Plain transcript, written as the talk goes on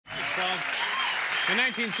In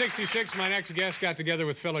 1966, my next guest got together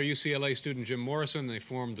with fellow UCLA student Jim Morrison. They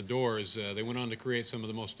formed The Doors. They went on to create some of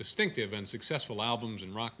the most distinctive and successful albums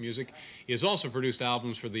in rock music. He has also produced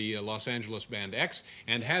albums for the Los Angeles band X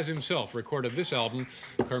and has himself recorded this album,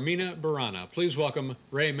 Carmina Burana. Please welcome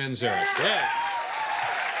Ray Manzarek. Yeah.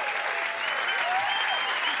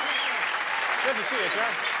 Good to see you, sir.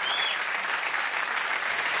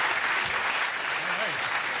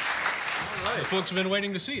 All right. The folks have been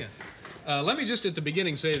waiting to see you. Let me just at the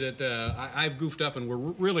beginning say that I've goofed up and we're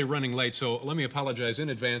really running late, so let me apologize in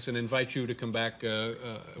advance and invite you to come back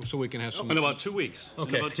so we can have some... In about 2 weeks.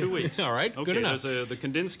 Okay. In about 2 weeks. All right, okay, good enough. There's the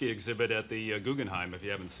Kandinsky exhibit at the Guggenheim, if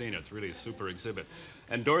you haven't seen it. It's really a super exhibit.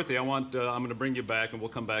 And Dorothy, I'm going to bring you back, and we'll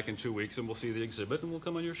come back in 2 weeks, and we'll see the exhibit, and we'll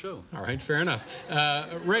come on your show. All right, fair enough.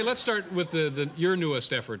 Ray, let's start with your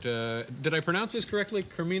newest effort. Did I pronounce this correctly?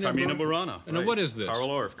 Carmina Burana. And right. what is this? Carl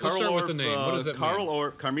Orff. Let's start with the name. What does that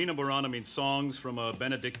mean? Carmina Burana means songs from a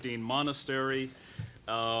Benedictine monastery.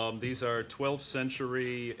 These are 12th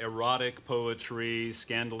century erotic poetry,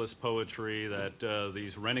 scandalous poetry that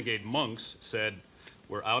these renegade monks said,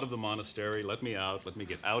 "We're out of the monastery, let me out, let me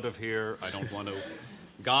get out of here, I don't want to,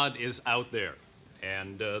 God is out there."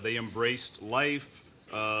 And they embraced life,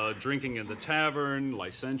 drinking in the tavern,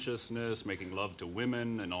 licentiousness, making love to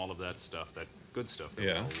women, and all of that stuff, that good stuff that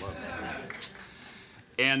we all love.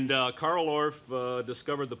 And Carl Orff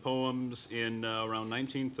discovered the poems in around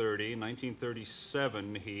 1930. In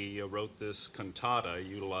 1937, he wrote this cantata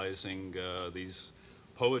utilizing this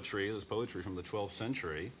poetry from the 12th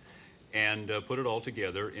century, and put it all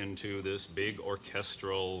together into this big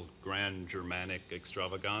orchestral, grand Germanic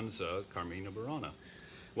extravaganza, Carmina Burana.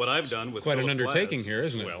 What I've done with quite Philip an undertaking Glass, here,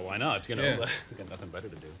 isn't it? Well, why not? You know, yeah. we've got nothing better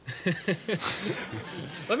to do.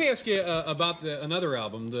 Let me ask you about another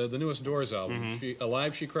album, the newest Doors album,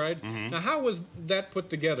 Alive, She Cried. Now, how was that put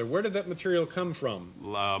together? Where did that material come from?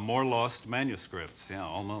 More lost manuscripts, yeah,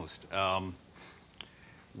 almost.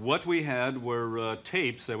 What we had were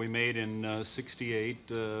tapes that we made in 68,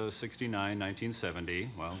 69, 1970.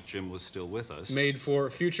 Well, Jim was still with us. Made for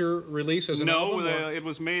future release as an album? No, it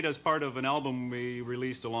was made as part of an album we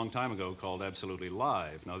released a long time ago called Absolutely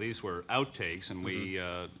Live. Now, these were outtakes, and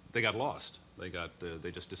they got lost.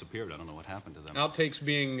 They just disappeared. I don't know what happened to them. Outtakes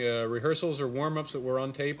being rehearsals or warm-ups that were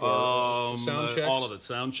on tape, or sound checks? All of it.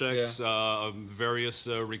 Sound checks, various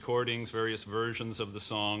recordings, various versions of the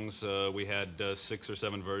songs. We had 6 or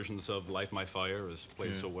 7 versions of Light My Fire, as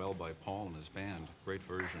played so well by Paul and his band. Great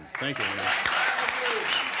version. Thank you.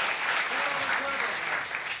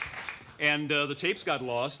 And the tapes got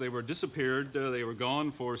lost. They were disappeared. They were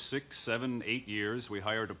gone for 6, 7, 8 years. We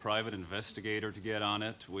hired a private investigator to get on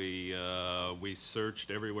it. We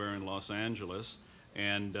searched everywhere in Los Angeles.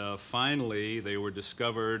 And finally, they were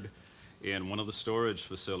discovered in one of the storage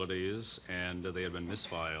facilities, and they had been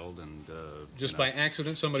misfiled. And just by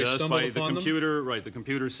accident, somebody stumbled upon them? Just by the computer, right. The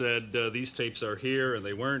computer said, these tapes are here, and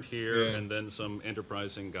they weren't here. And then some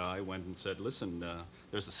enterprising guy went and said, listen,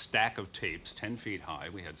 there's a stack of tapes 10 feet high.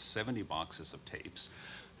 We had 70 boxes of tapes,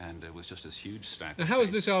 and it was just this huge stack of tapes. How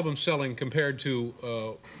is this album selling compared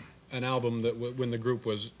to an album that when the group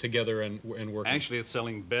was together and working? Actually, it's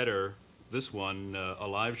selling better. This one,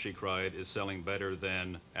 Alive, She Cried, is selling better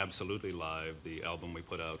than Absolutely Live, the album we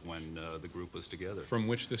put out when the group was together. From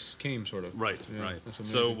which this came, sort of. Right, right.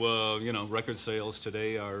 So, you know, record sales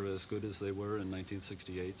today are as good as they were in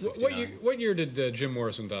 1968, 69. What year did Jim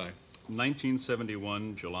Morrison die?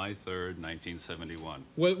 1971, July 3rd, 1971.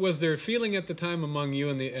 Was there a feeling at the time among you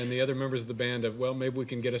and the other members of the band of, well, maybe we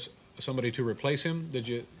can get somebody to replace him? Did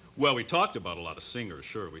you... Well, we talked about a lot of singers,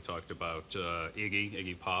 sure. We talked about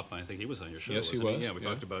Iggy Pop. I think he was on your show, yes, wasn't he was. Yeah, we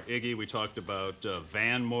talked about Iggy. We talked about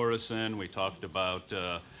Van Morrison. We talked about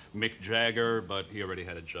Mick Jagger, but he already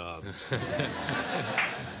had a job. So.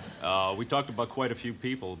 We talked about quite a few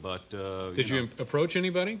people, but... Did you approach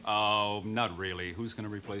anybody? Oh, not really. Who's going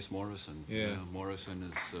to replace Morrison? Yeah. Morrison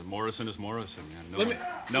is Morrison. Yeah,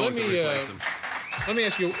 no one can replace him. Let me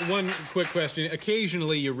ask you one quick question.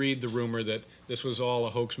 Occasionally you read the rumor that this was all a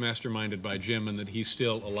hoax masterminded by Jim and that he's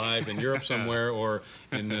still alive in Europe somewhere or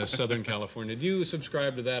in Southern California. Do you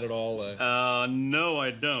subscribe to that at all? No,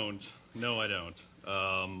 I don't. No, I don't.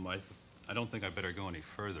 I don't think I better go any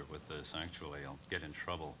further with this, actually. I'll get in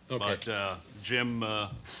trouble. Okay. But, Jim,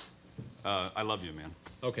 I love you, man.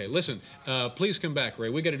 Okay, listen, please come back, Ray.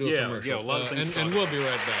 We got to do a commercial. Yeah, a lot of things and we'll be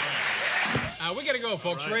right back. We got to go,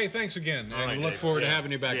 folks. Ray, thanks again. And we look forward to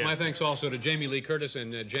having you back. My thanks also to Jamie Lee Curtis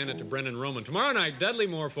and Janet to Brennan Roman. Tomorrow night, Dudley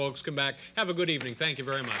Moore, folks. Come back. Have a good evening. Thank you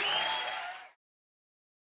very much.